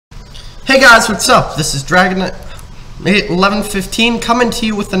Hey guys, what's up? This is Dragon1115 coming to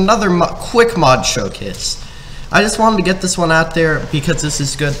you with another quick mod showcase. I just wanted to get this one out there because this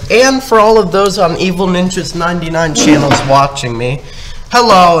is good. And for all of those on Evil Ninjas 99 channels watching me,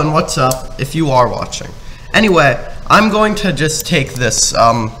 hello and what's up if you are watching. Anyway, I'm going to just take this.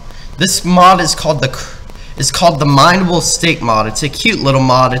 This mod is called the Mineable Steak mod. It's a cute little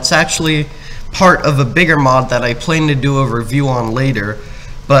mod. It's actually part of a bigger mod that I plan to do a review on later.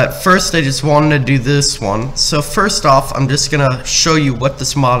 But first I just wanted to do this one. So first off, I'm just gonna show you what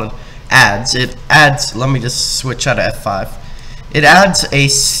this mod adds. It adds, let me just switch out of F5. It adds a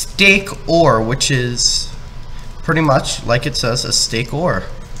steak ore, which is pretty much like it says, a steak ore.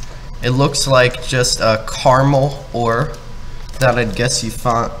 It looks like just a caramel ore that I'd guess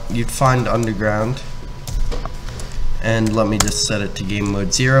you'd find underground. And let me just set it to game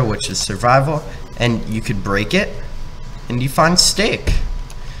mode 0, which is survival, and you could break it and you find steak.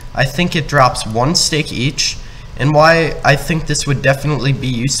 I think it drops 1 steak each, and why I think this would definitely be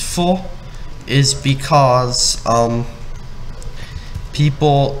useful is because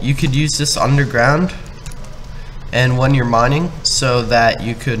you could use this underground and when you're mining so that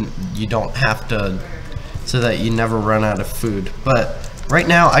you never run out of food. But right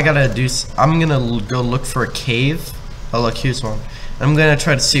now I'm gonna go look for a cave. Oh look, here's one. I'm gonna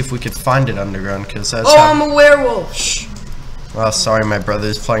try to see if we could find it underground, because that's I'm a werewolf. Shh. Well, sorry, my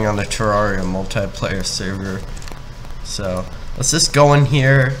brother's playing on the Terraria multiplayer server. So, let's just go in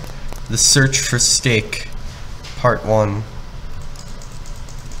here. The search for steak, part 1.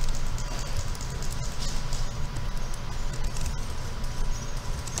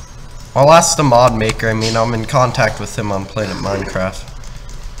 I'll ask the mod maker. I'm in contact with him on Planet Minecraft.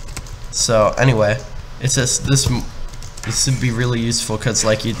 So, anyway, it's just this would be really useful because,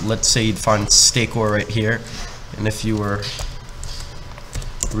 like, let's say you'd find steak ore right here, and if you were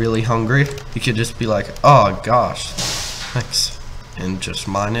really hungry, you could just be like, oh gosh, thanks, and just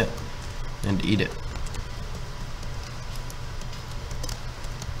mine it and eat it.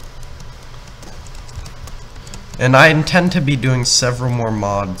 And I intend to be doing several more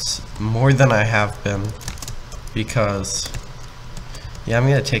mods, more than I have been, because yeah, I'm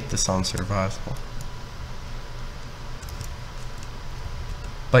gonna take this on survival.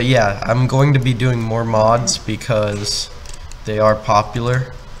 But yeah, I'm going to be doing more mods because they are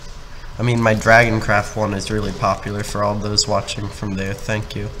popular. I mean, my Dragoncraft one is really popular for all those watching from there.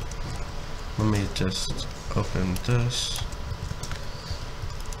 Thank you. Let me just open this.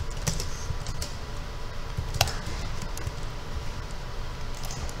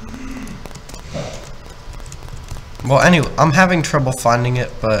 Well, anyway, I'm having trouble finding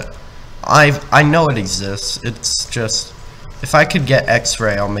it, but I know it exists. It's just, if I could get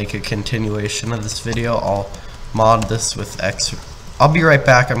X-ray, I'll make a continuation of this video. I'll mod this with X-ray. I'll be right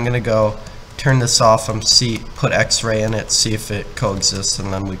back. I'm gonna go turn this off and put X-ray in it, see if it coexists,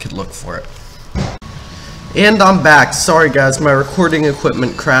 and then we could look for it. And I'm back. Sorry guys, my recording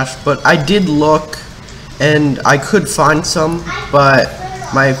equipment crashed, but I did look and I could find some, but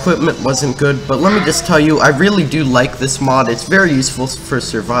my equipment wasn't good. But let me just tell you, I really do like this mod. It's very useful for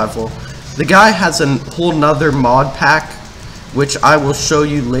survival. The guy has a whole nother mod pack, which I will show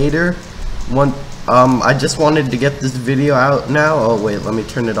you later. I just wanted to get this video out now. Oh wait, let me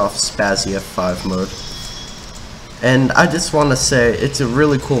turn it off Spazzy F5 mode. And I just want to say, it's a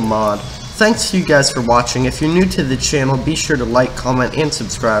really cool mod. Thanks to you guys for watching. If you're new to the channel, be sure to like, comment, and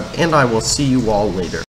subscribe, and I will see you all later.